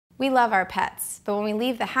We love our pets, but when we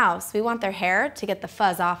leave the house, we want their hair to get the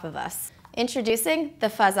fuzz off of us. Introducing the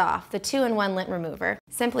Fuzz Off, the 2-in-1 lint remover.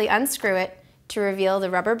 Simply unscrew it to reveal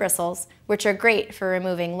the rubber bristles, which are great for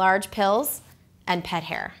removing large pills and pet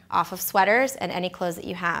hair off of sweaters and any clothes that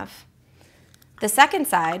you have. The second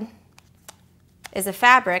side is a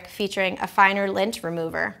fabric featuring a finer lint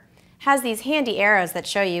remover. It has these handy arrows that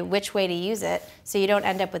show you which way to use it so you don't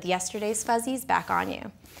end up with yesterday's fuzzies back on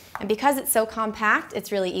you. And because it's so compact,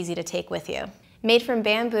 it's really easy to take with you. Made from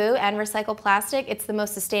bamboo and recycled plastic, it's the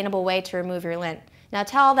most sustainable way to remove your lint. Now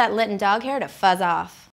tell all that lint and dog hair to fuzz off.